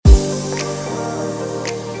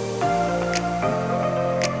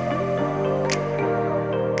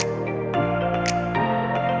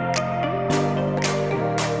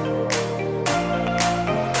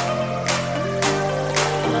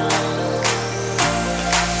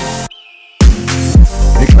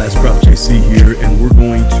WK6A here, and we're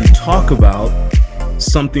going to talk about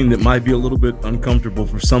something that might be a little bit uncomfortable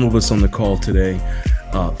for some of us on the call today.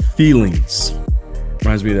 Feelings.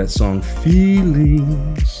 Reminds me of that song,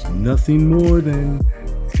 Feelings, nothing more than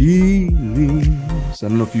feelings. I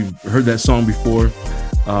don't know if you've heard that song before.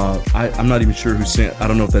 I'm not even sure who sang it. I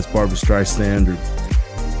don't know if that's Barbra Streisand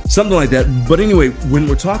or something like that. But anyway, when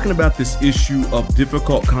we're talking about this issue of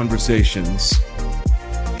difficult conversations,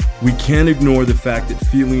 we can't ignore the fact that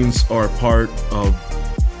feelings are a part of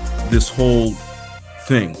this whole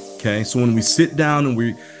thing, okay? So when we sit down and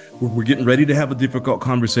we're getting ready to have a difficult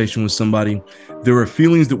conversation with somebody, there are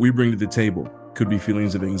feelings that we bring to the table. Could be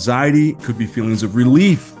feelings of anxiety, could be feelings of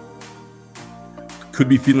relief, could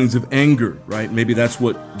be feelings of anger, right? Maybe that's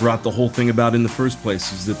what brought the whole thing about in the first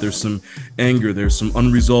place, is that there's some anger, there's some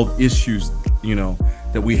unresolved issues,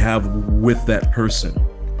 that we have with that person.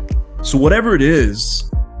 So whatever it is,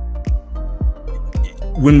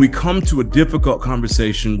 when we come to a difficult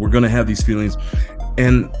conversation, we're going to have these feelings.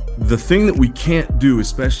 And the thing that we can't do,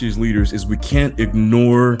 especially as leaders, is we can't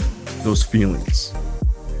ignore those feelings.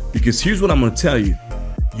 Because here's what I'm going to tell you.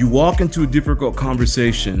 You walk into a difficult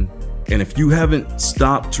conversation, and if you haven't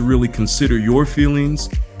stopped to really consider your feelings,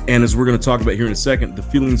 and as we're going to talk about here in a second, the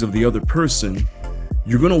feelings of the other person,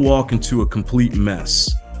 you're going to walk into a complete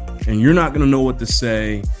mess. And you're not going to know what to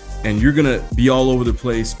say. And you're going to be all over the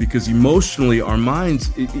place, because emotionally our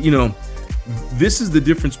minds, this is the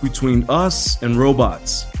difference between us and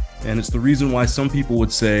robots. And it's the reason why some people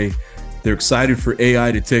would say they're excited for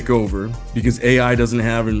AI to take over, because AI doesn't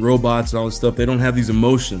have, and robots and all this stuff, they don't have these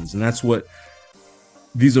emotions. And that's what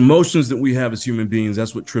these emotions that we have as human beings,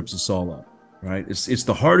 that's what trips us all up, right? It's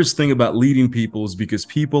the hardest thing about leading people, is because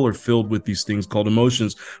people are filled with these things called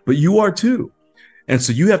emotions, but you are too. And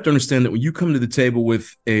so you have to understand that when you come to the table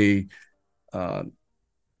with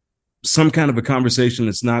some kind of a conversation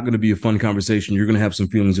that's not going to be a fun conversation, you're going to have some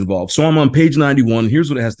feelings involved. So I'm on page 91. Here's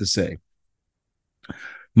what it has to say.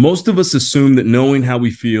 Most of us assume that knowing how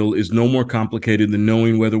we feel is no more complicated than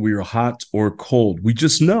knowing whether we are hot or cold. We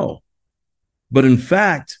just know. But in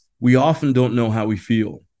fact, we often don't know how we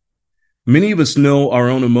feel. Many of us know our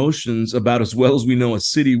own emotions about as well as we know a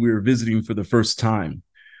city we are visiting for the first time.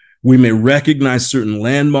 We may recognize certain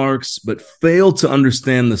landmarks, but fail to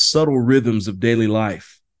understand the subtle rhythms of daily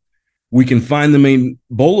life. We can find the main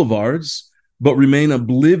boulevards, but remain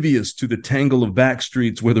oblivious to the tangle of back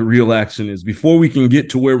streets where the real action is. Before we can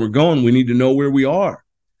get to where we're going, we need to know where we are.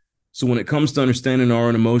 So when it comes to understanding our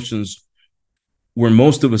own emotions, where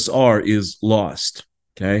most of us are is lost.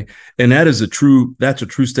 Okay. And that's a true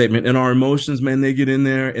statement. And our emotions, man, they get in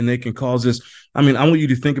there and they can cause us. I want you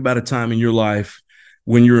to think about a time in your life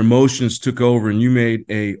when your emotions took over and you made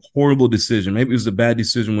a horrible decision. Maybe it was a bad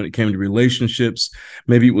decision when it came to relationships.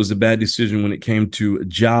 Maybe it was a bad decision when it came to a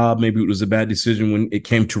job. Maybe it was a bad decision when it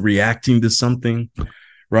came to reacting to something,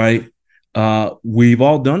 right? We've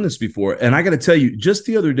all done this before. And I got to tell you, just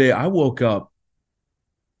the other day, I woke up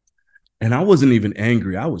and I wasn't even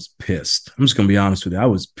angry. I was pissed. I'm just going to be honest with you. I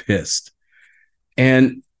was pissed.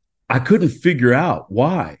 And I couldn't figure out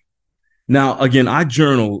why. Now, again, I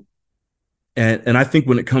journal. And I think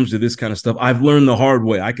when it comes to this kind of stuff, I've learned the hard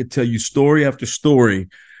way. I could tell you story after story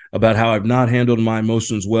about how I've not handled my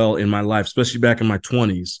emotions well in my life, especially back in my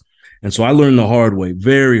 20s. And so I learned the hard way,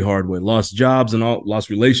 very hard way. Lost jobs and lost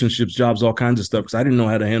relationships, jobs, all kinds of stuff, because I didn't know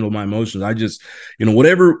how to handle my emotions. I just,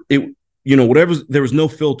 whatever, there was no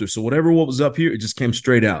filter. So what was up here, it just came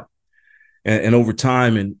straight out. And over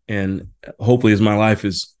time, and hopefully as my life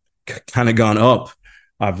has kind of gone up,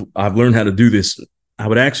 I've learned how to do this. I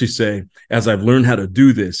would actually say, as I've learned how to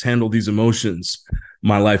do this, handle these emotions,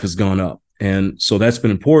 my life has gone up. And so that's been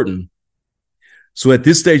important. So at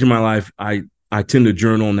this stage of my life, I tend to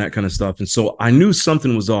journal and that kind of stuff. And so I knew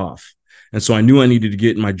something was off. And so I knew I needed to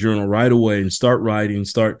get in my journal right away and start writing,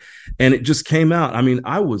 and it just came out.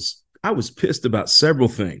 I was pissed about several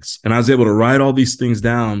things, and I was able to write all these things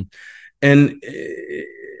down. And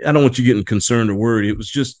I don't want you getting concerned or worried.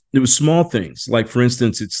 It was small things. Like, for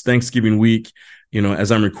instance, it's Thanksgiving week,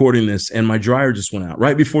 as I'm recording this, and my dryer just went out.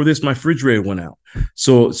 Right before this, my refrigerator went out.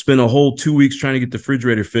 So spent a whole 2 weeks trying to get the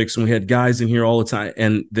refrigerator fixed. And we had guys in here all the time,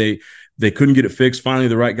 and they couldn't get it fixed. Finally,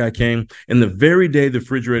 the right guy came. And the very day the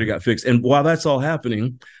refrigerator got fixed, and while that's all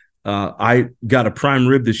happening, I got a prime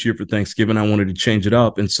rib this year for Thanksgiving. I wanted to change it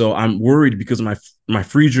up. And so I'm worried because my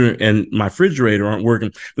freezer and my refrigerator aren't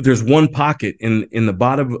working, but there's one pocket in the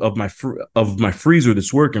bottom of my freezer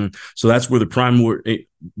that's working. So that's where the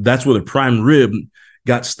prime rib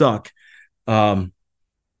got stuck. And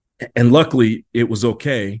luckily it was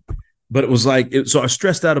okay. but it was like, so I was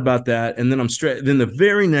stressed out about that. And then then the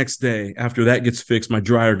very next day after that gets fixed, my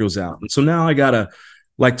dryer goes out. And so now I gotta,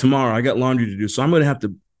 like tomorrow, I got laundry to do. So I'm going to have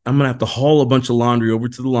to haul a bunch of laundry over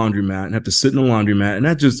to the laundromat and have to sit in the laundromat.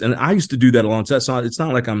 And I used to do that a long time. So it's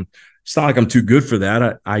not like I'm too good for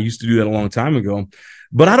that. I used to do that a long time ago,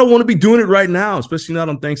 but I don't want to be doing it right now, especially not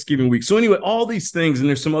on Thanksgiving week. So anyway, all these things, and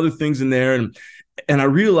there's some other things in there. And I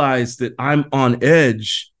realized that I'm on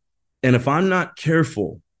edge. And if I'm not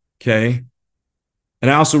careful, okay.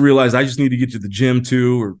 And I also realized I just need to get to the gym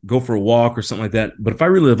too, or go for a walk or something like that. But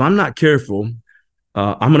if I'm not careful,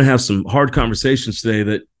 I'm going to have some hard conversations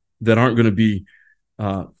today that aren't going to be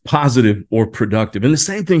positive or productive. And the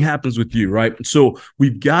same thing happens with you, right? So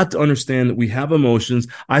we've got to understand that we have emotions.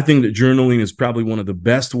 I think that journaling is probably one of the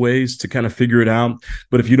best ways to kind of figure it out.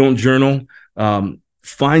 But if you don't journal,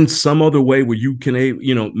 find some other way where you can,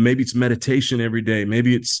 maybe it's meditation every day.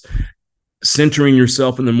 Maybe it's centering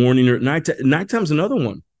yourself in the morning or at night. Nighttime's another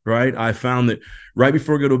one, right? I found that right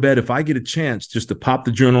before I go to bed, if I get a chance just to pop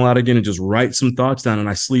the journal out again and just write some thoughts down, and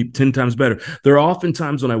I sleep 10 times better. There are often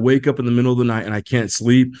times when I wake up in the middle of the night and I can't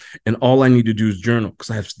sleep, and all I need to do is journal because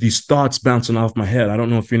I have these thoughts bouncing off my head. I don't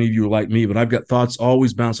know if any of you are like me, but I've got thoughts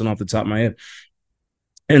always bouncing off the top of my head.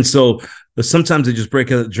 And so sometimes I just break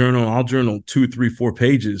out the journal. I'll journal 2, 3, 4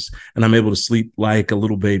 pages, and I'm able to sleep like a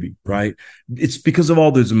little baby, right? It's because of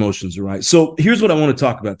all those emotions, right? So here's what I want to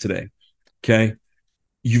talk about today, okay?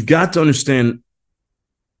 You've got to understand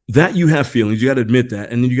that you have feelings. You got to admit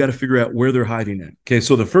that, and then you got to figure out where they're hiding at, okay?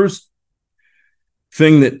 So the first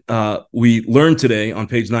thing that we learned today on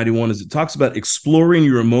page 91 is it talks about exploring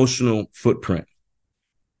your emotional footprint.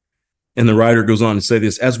 And the writer goes on to say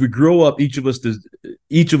this: as we grow up, each of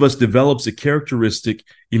us develops a characteristic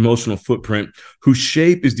emotional footprint whose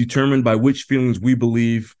shape is determined by which feelings we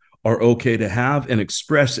believe are okay to have and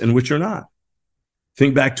express and which are not.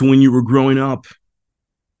 Think back to when you were growing up.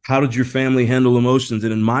 How did your family handle emotions?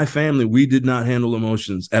 And in my family, we did not handle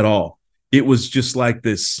emotions at all. It was just like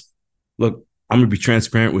this. Look, I'm going to be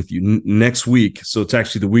transparent with you. Next week, so it's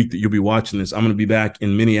actually the week that you'll be watching this, I'm going to be back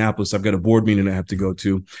in Minneapolis. I've got a board meeting I have to go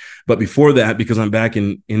to. But before that, because I'm back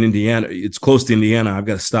in Indiana, it's close to Indiana, I've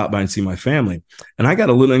got to stop by and see my family. And I got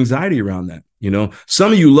a little anxiety around that.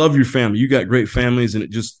 Some of you love your family. You got great families, and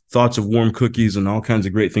it just thoughts of warm cookies and all kinds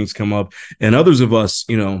of great things come up. And others of us,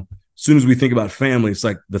 as soon as we think about family, it's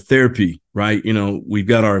like the therapy, right? We've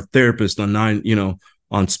got our therapist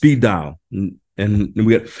on speed dial.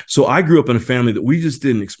 So I grew up in a family that we just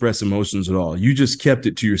didn't express emotions at all. You just kept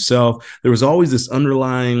it to yourself. There was always this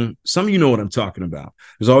underlying, some of you know what I'm talking about.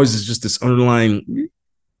 There's always just this underlying,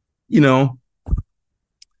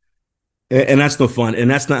 and that's no fun. And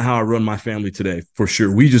that's not how I run my family today, for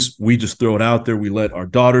sure. We just throw it out there. We let our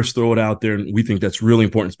daughters throw it out there. And we think that's really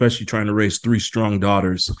important, especially trying to raise 3 strong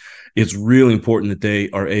daughters. It's really important that they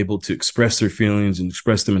are able to express their feelings and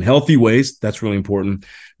express them in healthy ways. That's really important.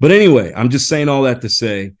 But anyway, I'm just saying all that to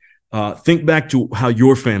say, think back to how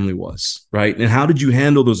your family was, right? And how did you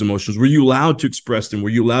handle those emotions? Were you allowed to express them? Were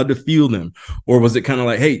you allowed to feel them? Or was it kind of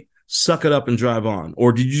like, hey, suck it up and drive on?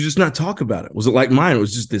 Or did you just not talk about it? Was it like mine? It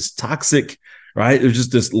was just this toxic, right? It was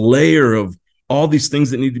just this layer of all these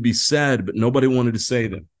things that need to be said, but nobody wanted to say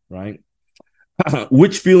them, right?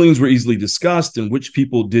 Which feelings were easily discussed, and which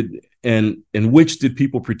people did, and which did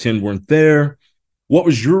people pretend weren't there? What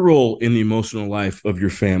was your role in the emotional life of your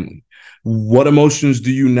family? What emotions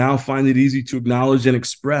do you now find it easy to acknowledge and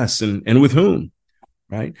express, and with whom?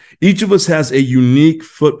 Right? Each of us has a unique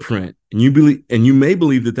footprint, and you may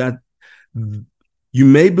believe that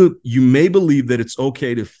it's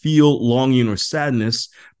okay to feel longing or sadness,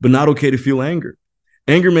 but not okay to feel anger.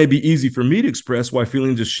 Anger may be easy for me to express, while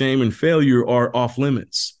feelings of shame and failure are off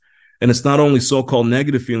limits. And it's not only so-called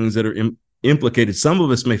negative feelings that are implicated. Some of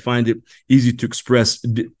us may find it easy to express.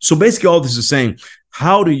 So basically all this is saying,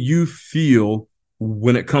 how do you feel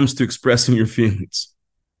when it comes to expressing your feelings,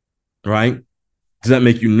 right? Does that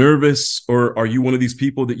make you nervous? Or are you one of these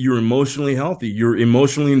people that you're emotionally healthy, you're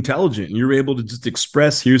emotionally intelligent, and you're able to just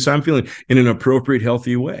express, here's how I'm feeling, in an appropriate,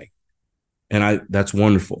 healthy way? And that's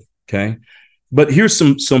wonderful, okay? But here's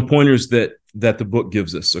some pointers that the book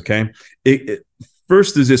gives us, okay?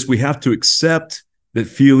 First is this: we have to accept that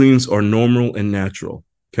feelings are normal and natural,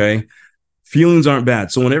 okay? Feelings aren't bad.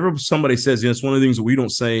 So whenever somebody says, it's one of the things that we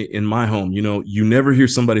don't say in my home, you never hear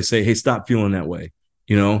somebody say, hey, stop feeling that way.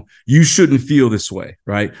 You shouldn't feel this way,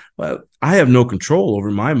 right? Well, I have no control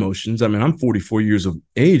over my emotions. I mean, I'm 44 years of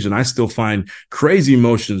age, and I still find crazy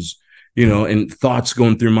emotions, and thoughts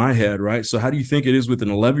going through my head, right? So how do you think it is with an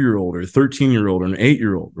 11-year-old or a 13-year-old or an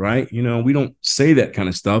 8-year-old, right? We don't say that kind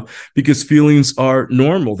of stuff because feelings are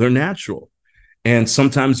normal. They're natural. And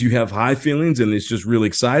sometimes you have high feelings and it's just really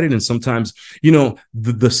exciting. And sometimes,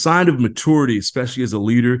 the sign of maturity, especially as a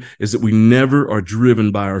leader, is that we never are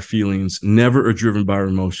driven by our feelings, never are driven by our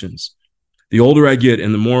emotions. The older I get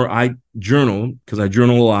and the more I journal, because I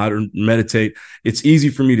journal a lot or meditate, it's easy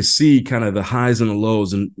for me to see kind of the highs and the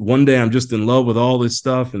lows. And one day I'm just in love with all this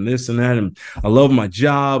stuff and this and that. And I love my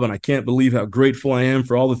job and I can't believe how grateful I am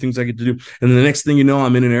for all the things I get to do. And then the next thing you know,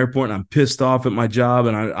 I'm in an airport and I'm pissed off at my job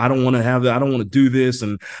and I don't want to have that. I don't want to do this.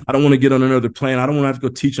 And I don't want to get on another plane. I don't want to have to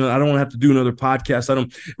go teach. I don't want to have to do another podcast.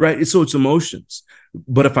 Right. So it's emotions.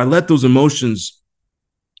 But if I let those emotions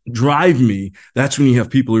drive me, that's when you have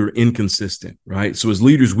people who are inconsistent, right? So as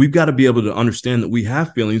leaders, we've got to be able to understand that we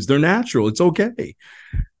have feelings. They're natural. It's okay.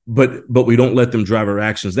 But we don't let them drive our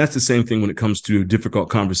actions. That's the same thing when it comes to difficult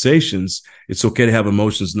conversations. It's okay to have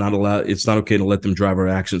emotions, it's not okay to let them drive our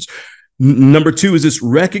actions. Number two is this: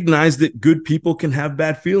 recognize that good people can have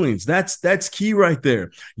bad feelings. That's key right there.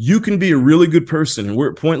 You can be a really good person. And we're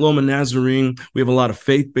at Point Loma Nazarene. We have a lot of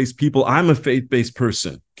faith-based people. I'm a faith-based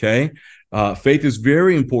person. Okay. Faith is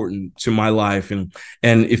very important to my life. And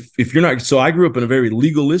if you're not, so I grew up in a very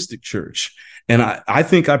legalistic church. And I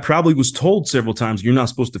think I probably was told several times, you're not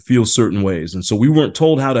supposed to feel certain ways. And so we weren't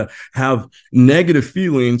told how to have negative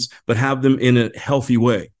feelings, but have them in a healthy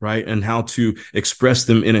way, right? And how to express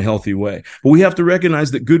them in a healthy way. But we have to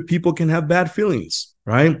recognize that good people can have bad feelings,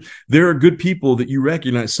 right? There are good people that you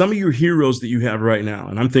recognize. Some of your heroes that you have right now,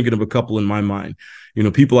 and I'm thinking of a couple in my mind,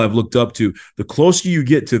 people I've looked up to. The closer you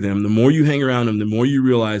get to them, the more you hang around them, the more you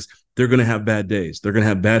realize they're going to have bad days. They're going to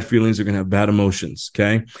have bad feelings. They're going to have bad emotions.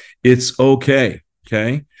 Okay. It's okay.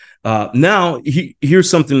 Okay. Now here's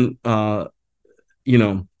something, that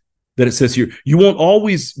it says here: you won't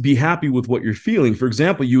always be happy with what you're feeling. For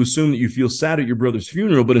example, you assume that you feel sad at your brother's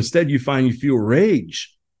funeral, but instead you find you feel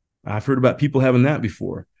rage. I've heard about people having that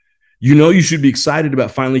before. You should be excited about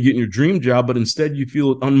finally getting your dream job, but instead you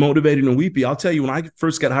feel unmotivated and weepy. I'll tell you, when I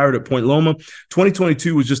first got hired at Point Loma,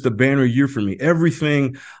 2022 was just a banner year for me.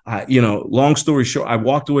 Everything, long story short, I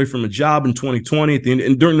walked away from a job in 2020 at the end,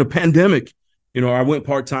 and during the pandemic, I went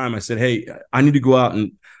part-time. I said, hey, I need to go out,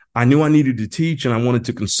 and I knew I needed to teach and I wanted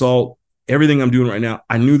to consult. Everything I'm doing right now,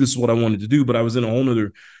 I knew this is what I wanted to do, but I was in a whole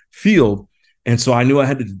nother field. And so I knew I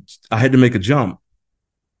had to make a jump.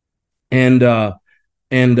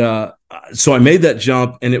 So I made that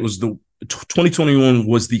jump, and it was 2021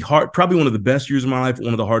 was probably one of the best years of my life,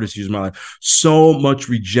 one of the hardest years of my life. So much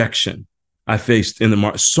rejection I faced in the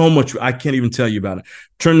market, so much, I can't even tell you about it.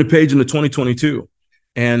 Turn the page into 2022,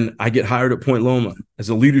 and I get hired at Point Loma as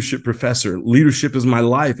a leadership professor. Leadership is my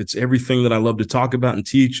life. It's everything that I love to talk about and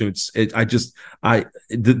teach. And just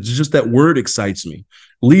that word excites me.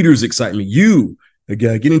 Leaders excite me.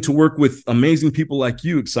 Getting to work with amazing people like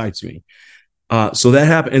you excites me. So that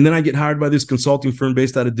happened. And then I get hired by this consulting firm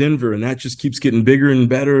based out of Denver, and that just keeps getting bigger and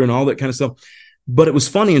better and all that kind of stuff. But it was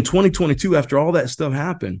funny, in 2022, after all that stuff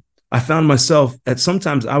happened, I found myself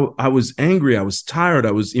sometimes I was angry. I was tired.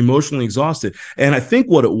 I was emotionally exhausted. And I think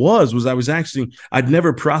what it was I'd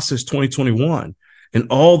never processed 2021 and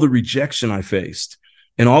all the rejection I faced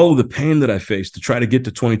and all of the pain that I faced to try to get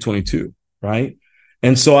to 2022. Right.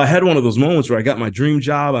 And so I had one of those moments where I got my dream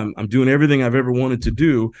job. I'm doing everything I've ever wanted to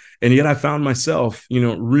do. And yet I found myself,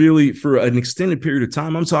 really for an extended period of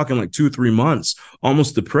time, I'm talking like 2 or 3 months,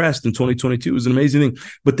 almost depressed in 2022. It was an amazing thing.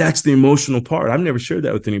 But that's the emotional part. I've never shared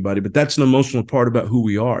that with anybody, but that's an emotional part about who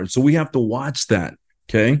we are. And so we have to watch that.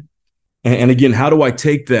 Okay. And again, how do I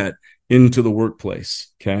take that into the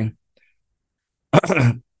workplace? Okay.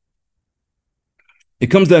 It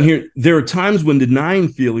comes down here. There are times when denying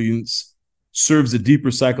feelings serves a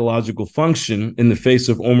deeper psychological function in the face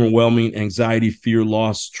of overwhelming anxiety, fear,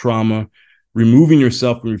 loss, trauma. Removing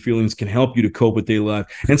yourself from your feelings can help you to cope with daily life.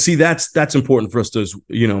 And see, that's important for us to,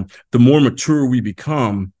 the more mature we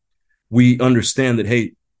become, we understand that,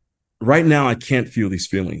 hey, right now I can't feel these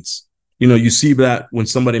feelings. You see that when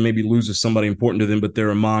somebody maybe loses somebody important to them, but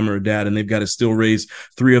they're a mom or a dad, and they've got to still raise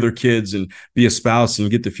 3 other kids and be a spouse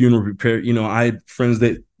and get the funeral prepared. I had friends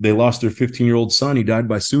that they lost their 15-year-old son. He died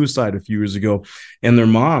by suicide a few years ago. And their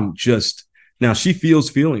mom now she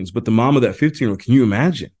feels feelings, but the mom of that 15-year-old, can you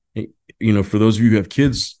imagine? For those of you who have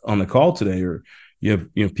kids on the call today, or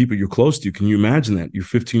you have people you're close to, can you imagine that? Your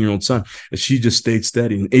 15-year-old son, and she just stayed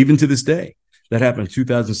steady. And even to this day, that happened in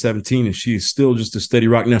 2017, and she is still just a steady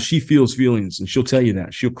rock. Now, she feels feelings, and she'll tell you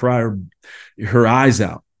that. She'll cry her eyes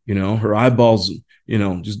out, her eyeballs,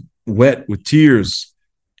 just wet with tears.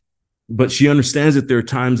 But she understands that there are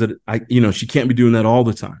times that she can't be doing that all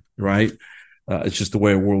the time, right? It's just the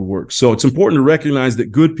way the world works. So it's important to recognize that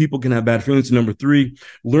good people can have bad feelings. And number 3,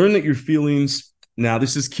 learn that your feelings Now,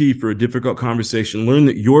 this is key for a difficult conversation. Learn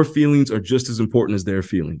that your feelings are just as important as their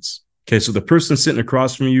feelings. Okay, so the person sitting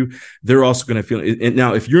across from you, they're also going to feel it. And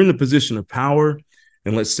now, if you're in the position of power,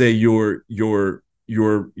 and let's say you're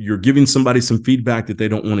giving somebody some feedback that they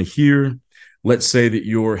don't want to hear, let's say that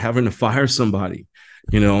you're having to fire somebody,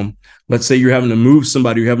 let's say you're having to move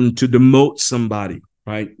somebody, you're having to demote somebody,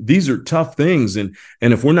 right? These are tough things, and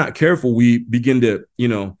if we're not careful, we begin to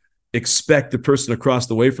expect the person across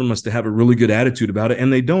the way from us to have a really good attitude about it,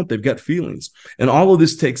 and they don't. They've got feelings, and all of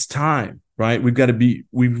this takes time, right? We've got to be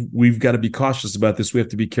cautious about this. We have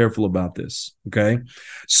to be careful about this. Okay,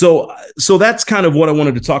 so that's kind of what I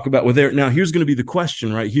wanted to talk about with there. Now, here's going to be the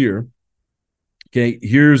question right here. Okay,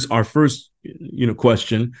 here's our first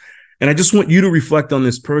question, and I just want you to reflect on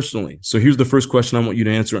this personally. So here's the first question I want you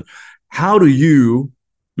to answer: how do you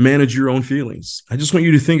manage your own feelings? I just want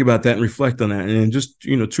you to think about that and reflect on that. And in just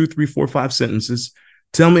 2, 3, 4, 5 sentences,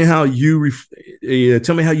 tell me how you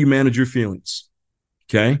manage your feelings.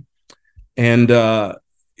 Okay. And, tell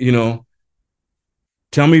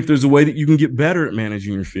me if there's a way that you can get better at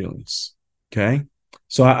managing your feelings. Okay.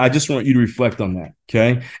 So I just want you to reflect on that.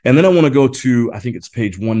 Okay. And then I want to go to, I think it's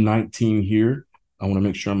page 119 here. I want to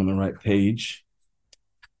make sure I'm on the right page.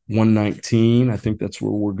 119, I think that's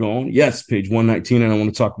where we're going. Yes, page 119. And I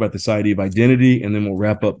want to talk about this idea of identity, and then we'll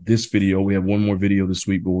wrap up this video. We have one more video this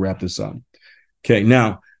week, but we'll wrap this up. Okay,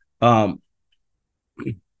 now, again,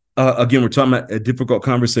 we're talking about difficult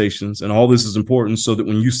conversations, and all this is important so that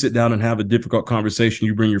when you sit down and have a difficult conversation,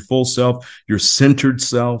 you bring your full self, your centered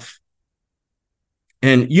self.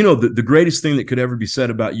 And, the greatest thing that could ever be said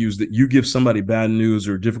about you is that you give somebody bad news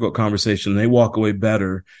or a difficult conversation, and they walk away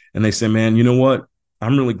better, and they say, man, you know what?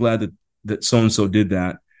 I'm really glad that so-and-so did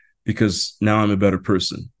that, because now I'm a better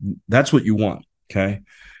person. That's what you want, okay?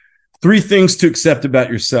 3 things to accept about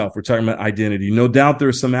yourself. We're talking about identity. No doubt there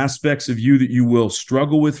are some aspects of you that you will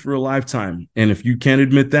struggle with for a lifetime. And if you can't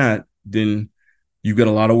admit that, then you've got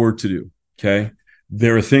a lot of work to do, okay?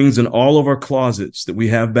 There are things in all of our closets that we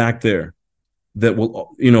have back there that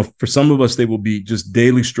will, for some of us, they will be just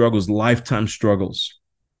daily struggles, lifetime struggles.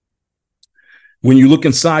 When you look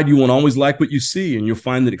inside, you won't always like what you see, and you'll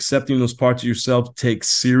find that accepting those parts of yourself takes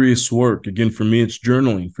serious work. Again, for me, it's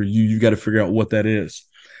journaling. For you, you've got to figure out what that is.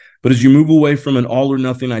 But as you move away from an all or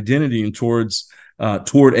nothing identity and toward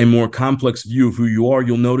a more complex view of who you are,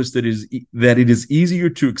 you'll notice that it is easier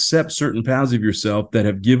to accept certain paths of yourself that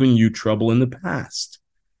have given you trouble in the past.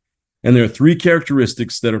 And there are 3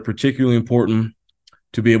 characteristics that are particularly important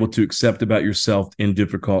to be able to accept about yourself in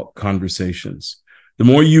difficult conversations. The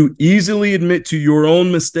more you easily admit to your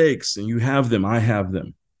own mistakes, and you have them, I have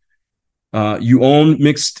them, you own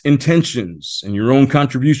mixed intentions and your own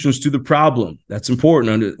contributions to the problem. That's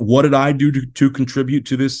important. What did I do to contribute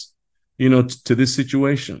to this, to this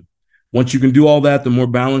situation? Once you can do all that, the more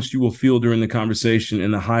balanced you will feel during the conversation,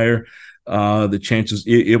 and the higher the chances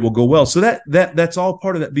it will go well. So that's all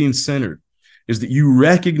part of that being centered, is that you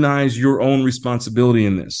recognize your own responsibility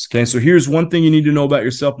in this. Okay, so here's one thing you need to know about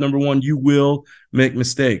yourself. Number 1, you will make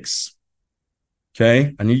mistakes.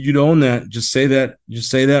 Okay, I need you to own that. Just say that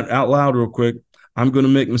out loud real quick. I'm going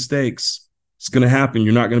to make mistakes. It's going to happen.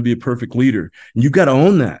 You're not going to be a perfect leader. And you've got to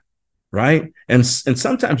own that, right? And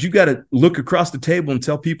sometimes you got to look across the table and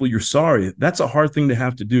tell people you're sorry. That's a hard thing to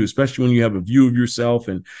have to do, especially when you have a view of yourself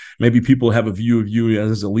and maybe people have a view of you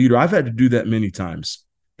as a leader. I've had to do that many times.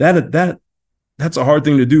 That's a hard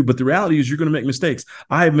thing to do, but the reality is you're going to make mistakes.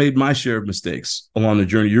 I have made my share of mistakes along the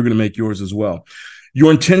journey. You're going to make yours as well. Your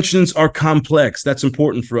intentions are complex. That's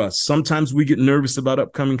important for us. Sometimes we get nervous about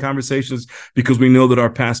upcoming conversations because we know that our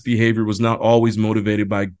past behavior was not always motivated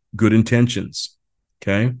by good intentions.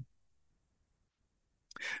 Okay.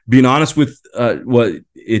 Being honest with what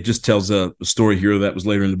it just tells a story here that was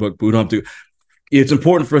later in the book, but we don't have to. It's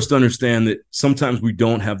important for us to understand that sometimes we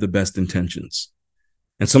don't have the best intentions.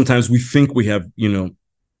 And sometimes we think we have,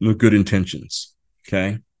 good intentions.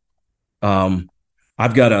 Okay.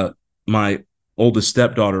 I've got my oldest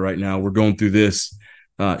stepdaughter right now. We're going through this.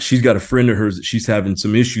 She's got a friend of hers that she's having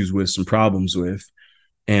some issues with, some problems with,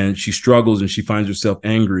 and she struggles and she finds herself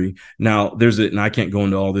angry. Now and I can't go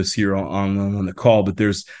into all this here on the call, but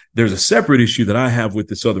there's a separate issue that I have with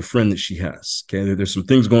this other friend that she has. Okay. There's some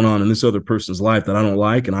things going on in this other person's life that I don't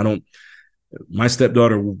like. And my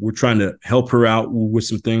stepdaughter, we're trying to help her out with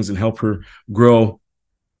some things and help her grow.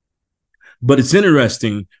 But it's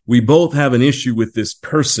interesting. We both have an issue with this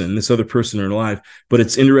other person in our life, but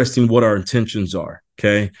it's interesting what our intentions are.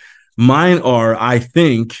 Okay. Mine are, I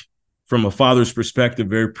think, from a father's perspective,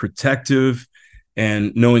 very protective,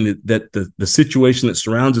 and knowing that the situation that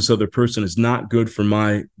surrounds this other person is not good for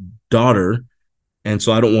my daughter. And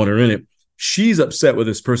so I don't want her in it. she's upset with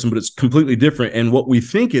this person, but it's completely different. And what we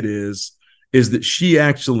think it is that she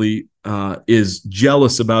actually is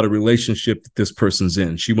jealous about a relationship that this person's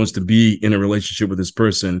in. She wants to be in a relationship with this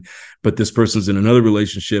person, but this person's in another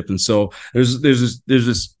relationship. And so there's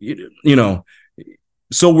this,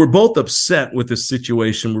 so we're both upset with this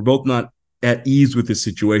situation. We're both not at ease with this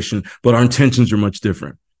situation, but our intentions are much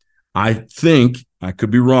different. I think, I could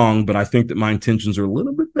be wrong, but I think that my intentions are a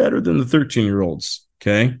little bit better than the 13-year-olds.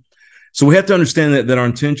 Okay. So we have to understand that our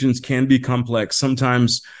intentions can be complex.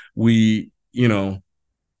 Sometimes we, think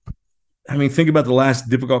about the last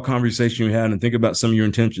difficult conversation you had and think about some of your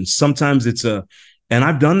intentions. Sometimes and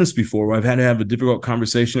I've done this before where I've had to have a difficult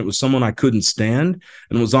conversation. It was someone I couldn't stand.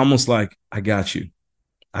 And it was almost like, I got you.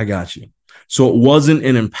 So it wasn't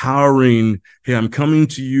an empowering, hey, I'm coming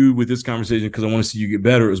to you with this conversation because I want to see you get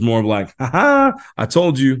better. It was more of like, haha, I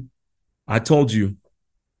told you,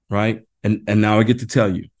 right? And now I get to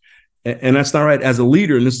tell you. And that's not right. As a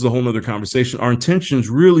leader, and this is a whole nother conversation, our intentions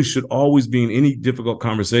really should always be in any difficult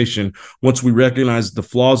conversation. Once we recognize the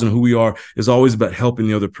flaws in who we are, is always about helping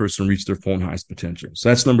the other person reach their full and highest potential. So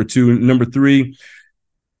that's number 2. Number 3,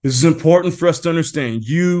 this is important for us to understand.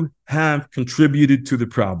 You have contributed to the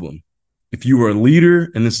problem. If you are a leader,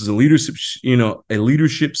 and this is a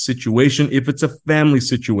leadership situation, if it's a family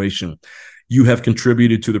situation, you have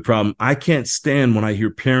contributed to the problem. I can't stand when I hear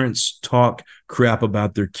parents talk crap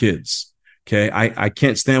about their kids. Okay. I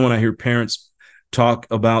can't stand when I hear parents talk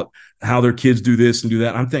about how their kids do this and do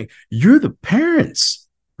that. I'm thinking, you're the parents,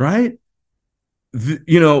 right?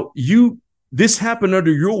 This happened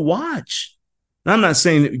under your watch. Now, I'm not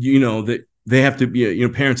saying that, that they have to be,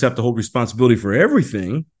 parents have to hold responsibility for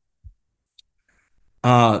everything.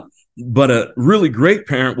 But a really great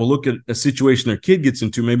parent will look at a situation their kid gets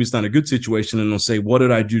into. Maybe it's not a good situation, and they'll say, what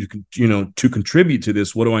did I do to contribute to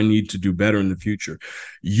this? What do I need to do better in the future?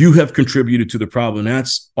 You have contributed to the problem.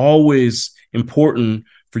 That's always important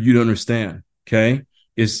for you to understand. Okay.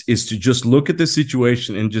 Is to just look at the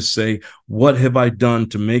situation and just say, what have I done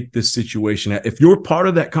to make this situation? If you're part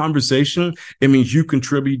of that conversation, it means you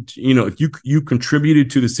contribute, if you contributed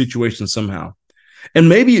to the situation somehow. And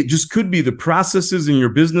maybe it just could be the processes in your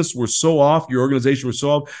business were so off, your organization was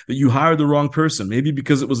so off that you hired the wrong person. Maybe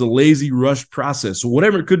because it was a lazy rush process. So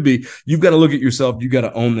whatever it could be, you've got to look at yourself. You got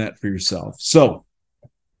to own that for yourself. So,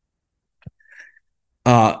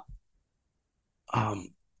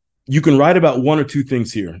 you can write about 1 or 2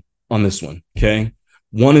 things here on this one. Okay.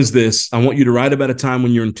 One is this. I want you to write about a time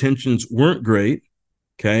when your intentions weren't great.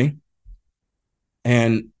 Okay.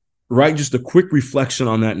 And write just a quick reflection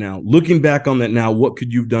on that now. Looking back on that now, what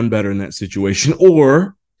could you have done better in that situation?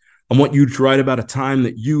 Or I want you to write about a time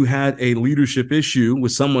that you had a leadership issue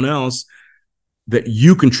with someone else that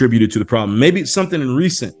you contributed to the problem. Maybe it's something in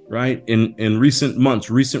recent, right? In recent months,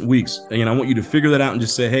 recent weeks. And I want you to figure that out and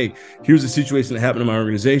just say, hey, here's a situation that happened in my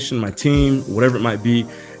organization, my team, whatever it might be.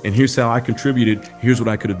 And here's how I contributed. Here's what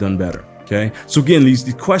I could have done better. Okay. So again,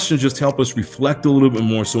 these questions just help us reflect a little bit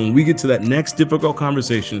more. So when we get to that next difficult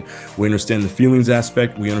conversation, we understand the feelings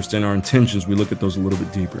aspect. We understand our intentions. We look at those a little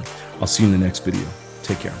bit deeper. I'll see you in the next video.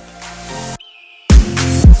 Take care.